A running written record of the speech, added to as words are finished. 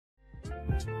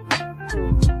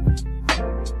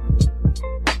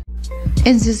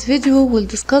In this video, we'll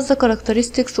discuss the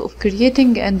characteristics of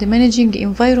creating and managing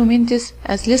environments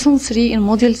as Lesson 3 in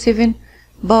Module 7,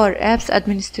 Power Apps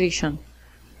Administration.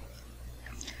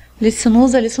 Let's know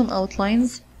the lesson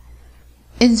outlines.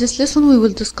 In this lesson, we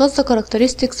will discuss the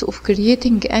characteristics of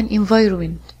creating an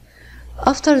environment.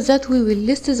 After that, we will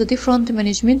list the different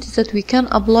management that we can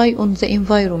apply on the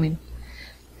environment.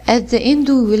 At the end,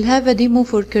 we will have a demo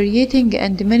for creating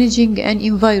and managing an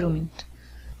environment.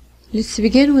 Let's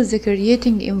begin with the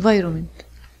creating environment.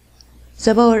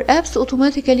 The Power Apps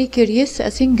automatically creates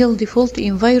a single default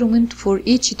environment for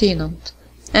each tenant,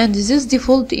 and this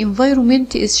default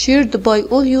environment is shared by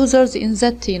all users in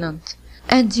that tenant.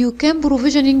 And you can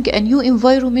provisioning a new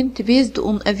environment based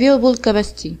on available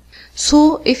capacity.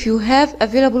 So, if you have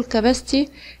available capacity,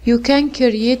 you can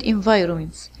create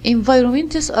environments.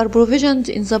 Environments are provisioned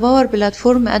in the Power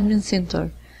Platform Admin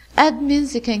Center.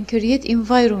 Admins can create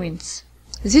environments.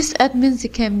 These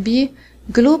admins can be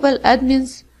global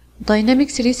admins,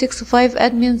 Dynamics 365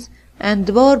 admins, and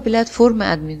Power Platform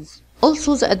admins.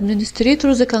 Also, the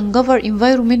administrators can govern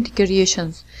environment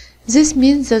creations. This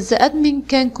means that the admin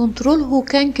can control who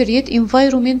can create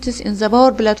environments in the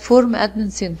Power Platform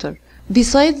Admin Center.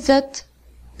 Besides that,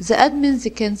 the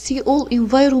admins can see all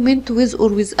environment with or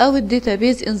without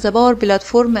database in the Power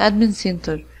Platform Admin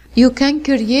Center. You can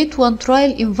create one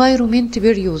trial environment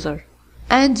per user.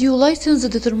 And your license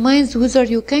determines whether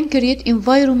you can create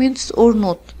environments or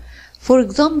not. For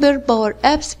example, Power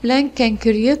Apps Plan can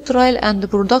create trial and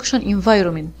production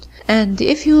environment. And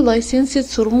if you license it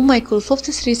through Microsoft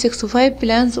 365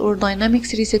 plans or Dynamics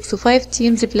 365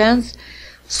 Teams plans,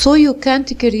 so you can't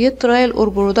create trial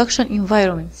or production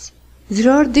environments.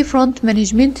 There are different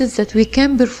managements that we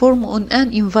can perform on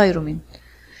an environment.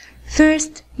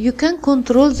 First, you can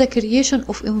control the creation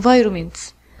of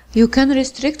environments. You can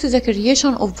restrict the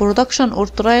creation of production or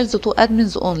trials to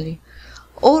admins only.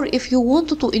 Or if you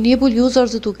want to enable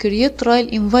users to create trial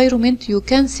environment, you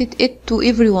can set it to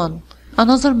everyone.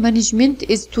 Another management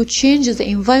is to change the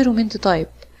environment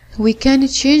type. We can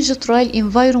change the trial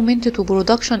environment to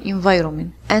production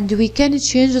environment, and we can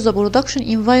change the production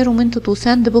environment to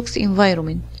sandbox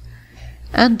environment,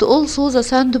 and also the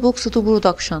sandbox to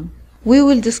production. We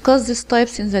will discuss these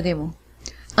types in the demo.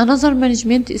 Another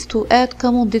management is to add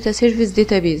common data service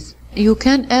database. You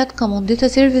can add common data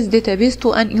service database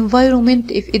to an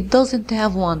environment if it doesn't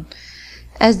have one,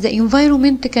 as the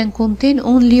environment can contain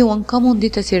only one common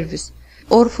data service.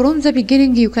 Or from the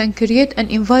beginning you can create an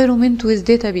environment with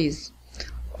database.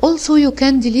 Also you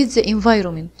can delete the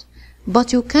environment,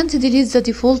 but you can't delete the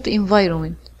default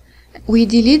environment. We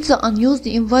delete the unused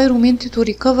environment to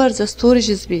recover the storage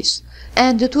space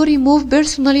and to remove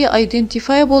personally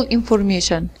identifiable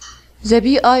information, the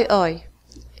PII.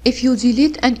 If you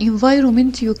delete an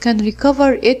environment, you can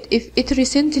recover it if it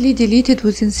recently deleted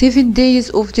within 7 days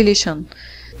of deletion.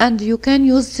 And you can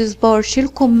use this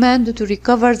PowerShell command to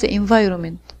recover the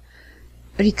environment.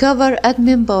 Recover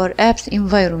admin Power Apps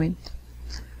environment.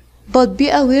 But be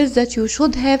aware that you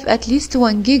should have at least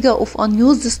 1 giga of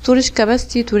unused storage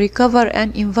capacity to recover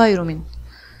an environment.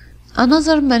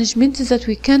 Another management that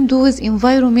we can do with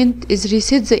environment is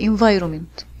reset the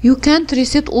environment. You can't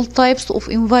reset all types of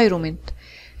environment.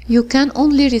 You can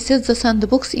only reset the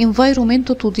sandbox environment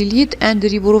to delete and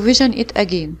reprovision it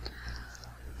again.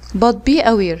 But be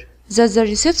aware that the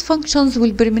reset functions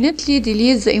will permanently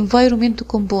delete the environment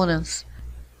components.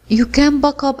 You can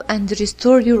backup and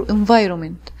restore your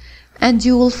environment, and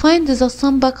you will find that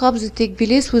some backups take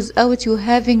place without you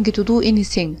having to do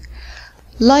anything,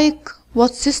 like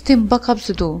what system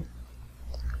backups do.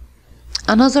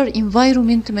 Another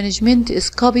environment management is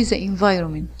copy the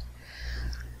environment.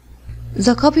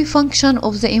 The copy function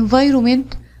of the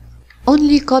environment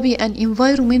only copy an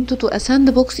environment to a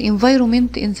sandbox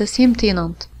environment in the same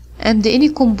tenant, and any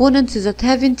components that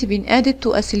haven't been added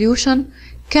to a solution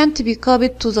can't be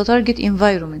copied to the target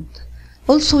environment.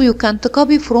 Also, you can't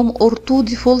copy from or to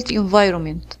default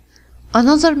environment.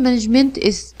 Another management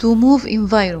is to move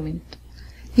environment.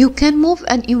 You can move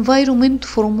an environment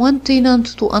from one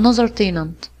tenant to another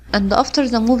tenant, and after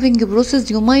the moving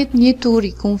process you might need to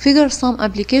reconfigure some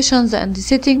applications and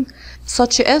settings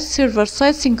such as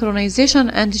server-side synchronization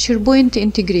and SharePoint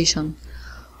integration.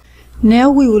 Now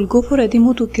we will go for a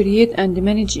demo to create and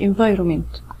manage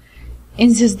environment. In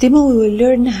this demo we will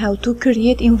learn how to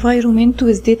create environment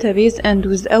with database and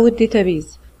without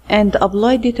database, and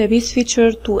apply database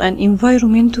feature to an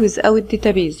environment without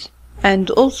database. And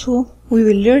also we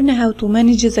will learn how to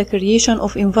manage the creation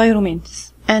of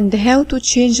environments, and how to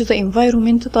change the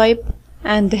environment type,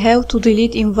 and how to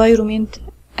delete environment,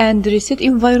 and reset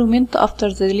environment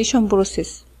after the deletion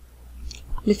process.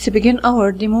 Let's begin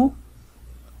our demo.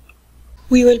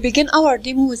 We will begin our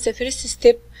demo with the first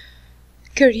step,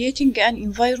 creating an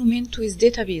environment with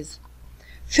database.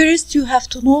 First, you have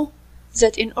to know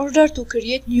that in order to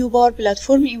create new Power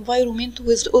Platform environment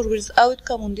with or without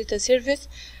Common Data Service,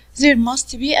 there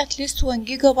must be at least 1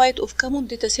 GB of Common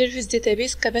Data Service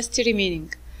database capacity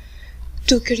remaining.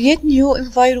 To create new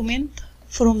environment,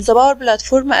 from the Power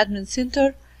Platform Admin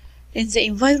Center, in the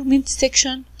Environment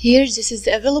section, here this is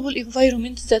the available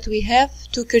environment that we have.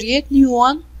 To create new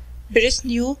one, press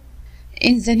New.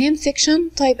 In the Name section,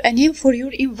 type a name for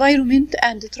your environment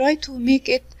and try to make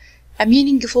it a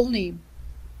meaningful name.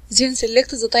 Then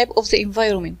select the type of the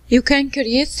environment. You can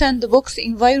create sandbox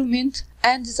environment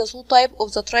and the tool type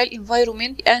of the trial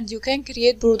environment, and you can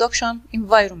create production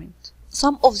environment.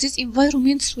 Some of these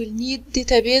environments will need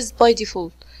database by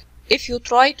default. If you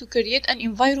try to create an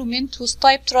environment with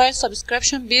type trial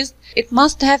subscription based, it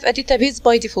must have a database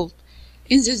by default.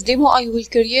 In this demo, I will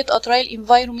create a trial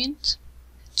environment.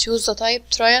 Choose the type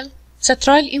trial. The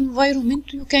trial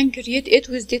environment, you can create it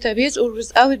with database or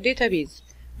without database.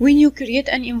 When you create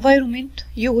an environment,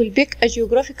 you will pick a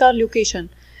geographical location.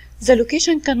 The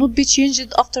location cannot be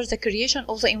changed after the creation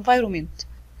of the environment.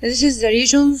 This is the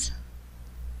regions.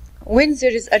 When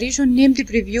there is a region named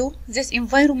preview, this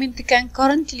environment can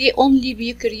currently only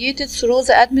be created through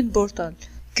the admin portal.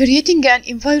 Creating an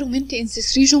environment in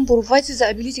this region provides the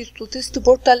ability to test the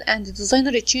portal and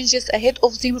designer changes ahead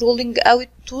of them rolling out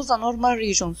to the normal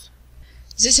regions.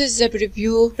 This is the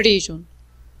preview region.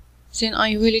 Then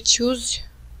I will choose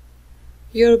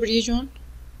Europe region.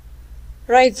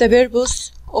 Write the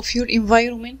purpose of your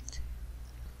environment.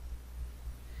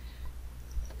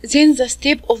 Then the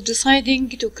step of deciding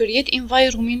to create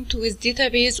environment with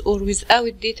database or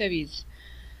without database.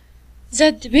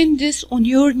 That depends on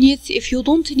your needs. If you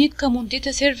don't need Common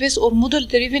Data Service or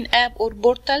model-driven app or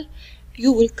portal,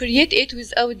 you will create it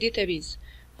without database.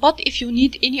 But if you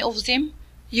need any of them,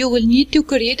 you will need to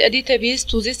create a database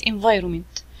to this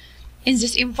environment. In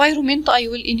this environment, I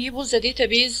will enable the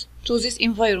database to this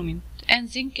environment and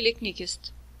then click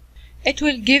Next. It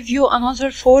will give you another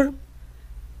form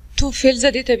to fill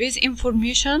the database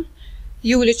information.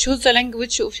 You will choose the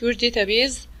language of your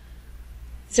database,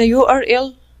 the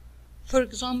URL. For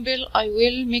example, I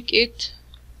will make it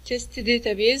test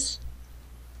database.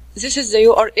 This is the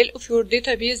URL of your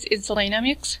database in the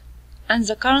Dynamics, and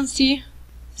the currency.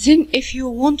 Then if you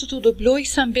want to deploy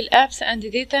sample apps and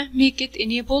data, make it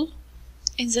enable.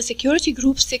 In the security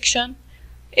group section,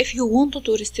 if you want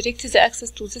to restrict the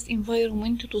access to this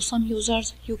environment to some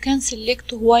users, you can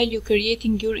select while you're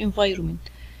creating your environment.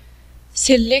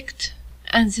 Select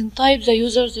and then type the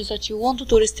users that you want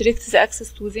to restrict the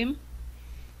access to them,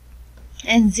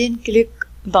 and then click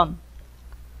Done.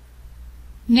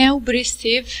 Now press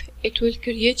Save. It will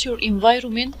create your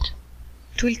environment.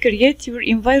 It will create your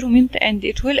environment and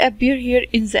it will appear here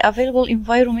in the available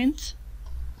environment.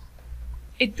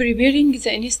 It's preparing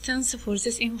the instance for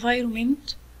this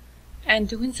environment,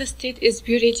 and when the state is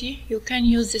ready, you can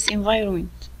use this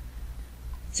environment.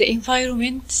 The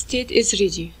environment state is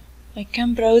ready. I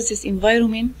can browse this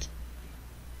environment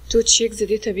to check the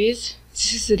database.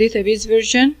 This is the database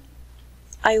version.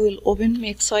 I will open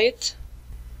Make Site.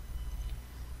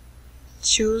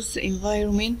 Choose the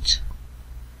environment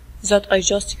that I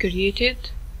just created.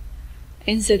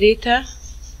 In the data,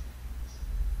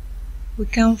 we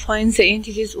can find the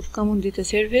entities of Common Data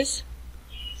Service.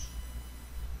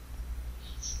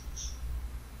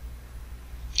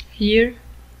 Here,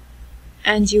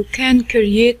 and you can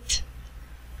create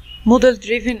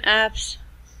model-driven apps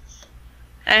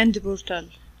and portal.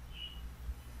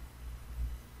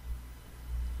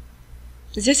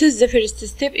 This is the first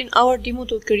step in our demo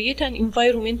to create an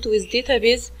environment with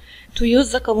database, to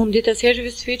use the Common Data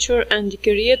Service feature and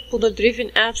create model-driven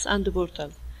apps and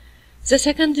portals. The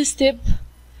second step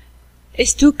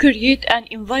is to create an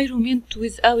environment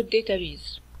without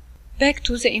database. Back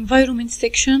to the Environment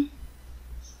section.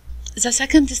 The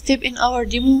second step in our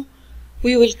demo,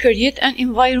 we will create an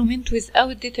environment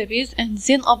without database and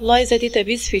then apply the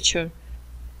database feature.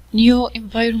 New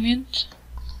environment.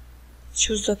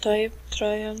 Choose the type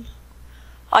trial.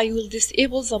 I will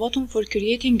disable the button for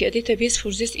creating a database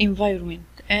for this environment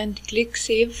and click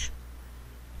Save.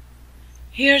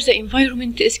 Here the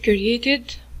environment is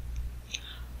created.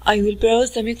 I will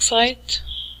browse the Make Site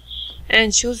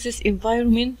and choose this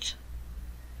environment.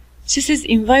 This is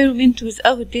environment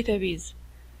without database.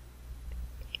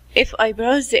 If I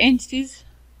browse the entities,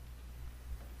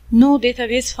 no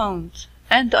database found,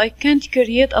 and I can't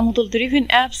create a model-driven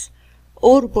apps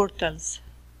or portals.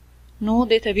 no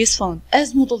database found,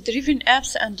 as model-driven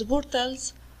apps and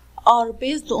portals are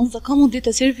based on the common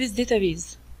data service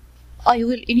database. I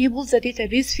will enable the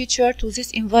database feature to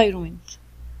this environment.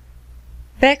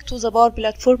 Back to the Power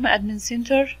Platform Admin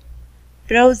Center,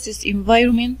 browse this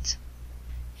environment.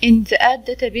 In the Add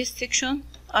Database section,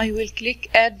 I will click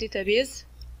Add Database,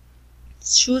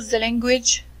 choose the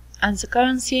language and the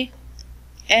currency,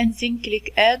 and then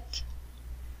click Add.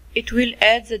 It will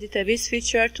add the database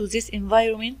feature to this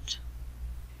environment.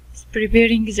 It's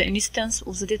preparing the instance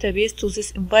of the database to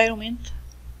this environment.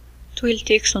 It will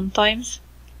take some time.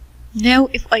 Now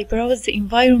if I browse the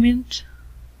environment,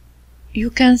 you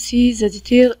can see the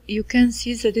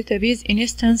database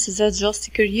instance that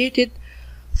just created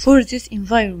for this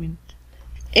environment.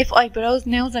 If I browse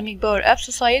now the Make powerapps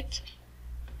site,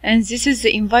 and this is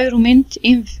the environment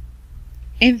in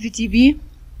MVDB.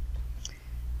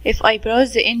 If I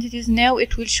browse the entities now,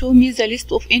 it will show me the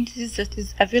list of entities that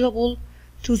is available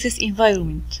to this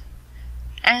environment.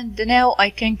 And now I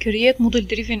can create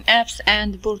model-driven apps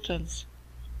and portals.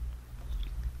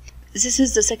 This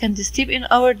is the second step in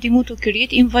our demo to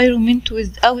create environment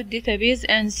without database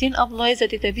and then apply the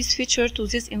database feature to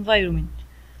this environment.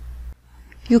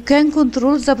 You can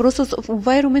control the process of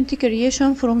environment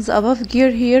creation from the above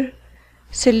gear here.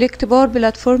 Select Power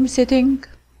Platform setting.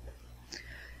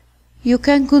 You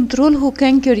can control who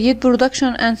can create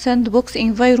production and sandbox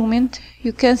environment.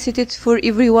 You can set it for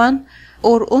everyone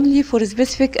or only for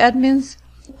specific admins.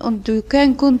 And you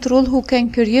can control who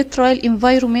can create trial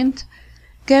environment.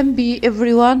 Can be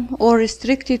everyone or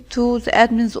restricted to the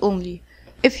admins only.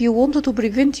 If you want to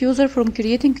prevent user from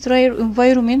creating trial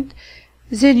environment,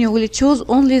 then you will choose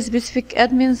only specific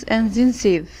admins and then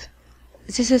save.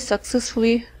 This is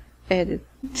successfully added.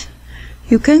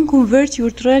 You can convert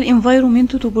your trial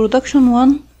environment to production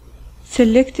one.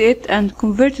 Select it and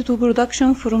convert it to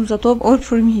production from the top or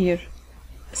from here.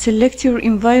 Select your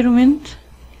environment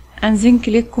and then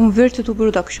click Convert to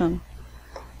production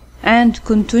and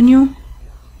continue.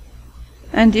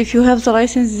 And if you have the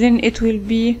license, then it will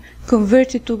be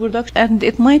converted to production, and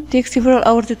it might take several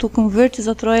hours to convert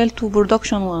the trial to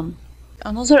production one.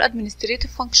 Another administrative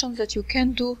function that you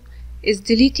can do is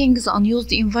deleting the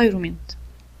unused environment.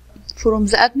 From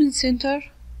the admin center,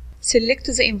 select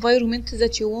the environment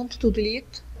that you want to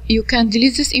delete. You can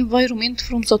delete this environment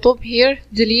from the top here,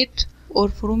 delete, or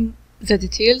from the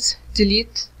details,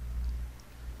 delete.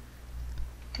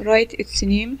 Write its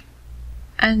name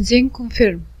and then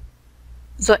confirm.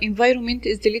 The environment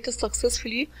is deleted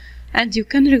successfully and you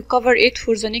can recover it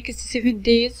for the next 7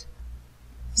 days.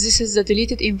 This is the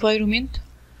deleted environment.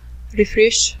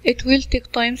 Refresh. It will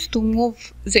take time to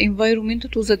move the environment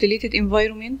to the deleted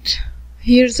environment.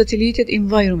 Here's the deleted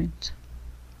environment.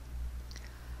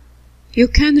 You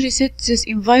can reset this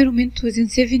environment within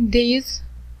 7 days.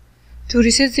 To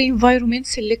reset the environment,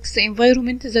 select the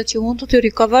environment that you want to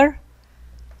recover,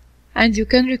 and you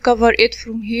can recover it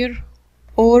from here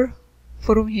or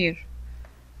from here.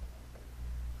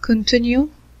 Continue.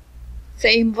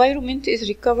 The environment is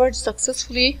recovered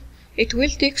successfully. It will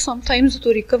take some time to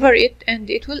recover it, and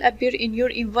it will appear in your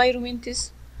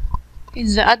environments in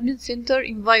the admin center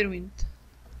environment.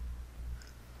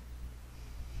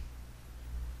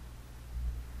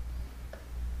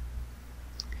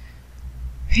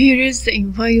 Here is the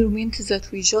environment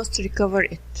that we just recovered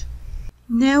it.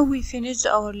 Now we finished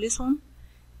our lesson,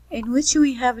 in which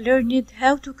we have learned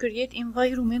how to create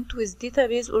environment with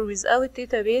database or without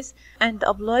database and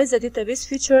apply the database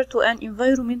feature to an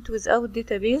environment without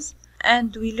database,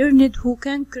 and we learned who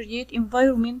can create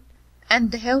environment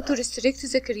and how to restrict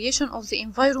the creation of the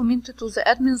environment to the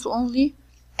admins only,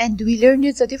 and we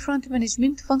learned the different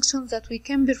management functions that we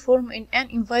can perform in an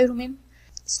environment,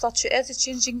 such as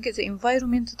changing the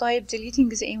environment type, deleting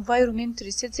the environment,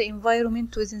 reset the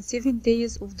environment within 7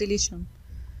 days of deletion.